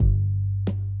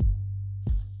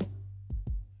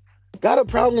Got a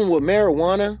problem with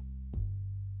marijuana?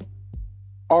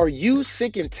 Are you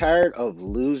sick and tired of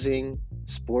losing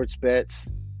sports bets?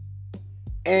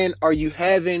 And are you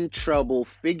having trouble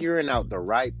figuring out the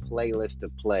right playlist to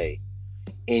play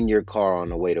in your car on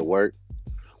the way to work?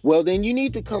 Well, then you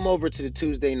need to come over to the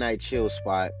Tuesday Night Chill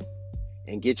spot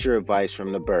and get your advice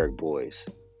from the Berg Boys.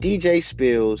 DJ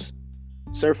Spills,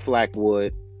 Sir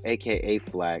Flackwood, aka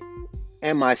Flack,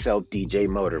 and myself, DJ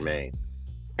Motorman.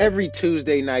 Every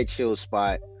Tuesday Night Chill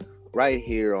spot right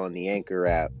here on the Anchor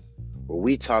app, where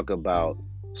we talk about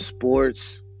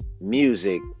sports,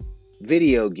 music,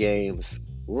 video games,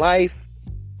 life,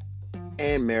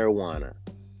 and marijuana.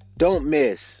 Don't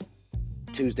miss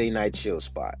Tuesday Night Chill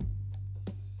spot.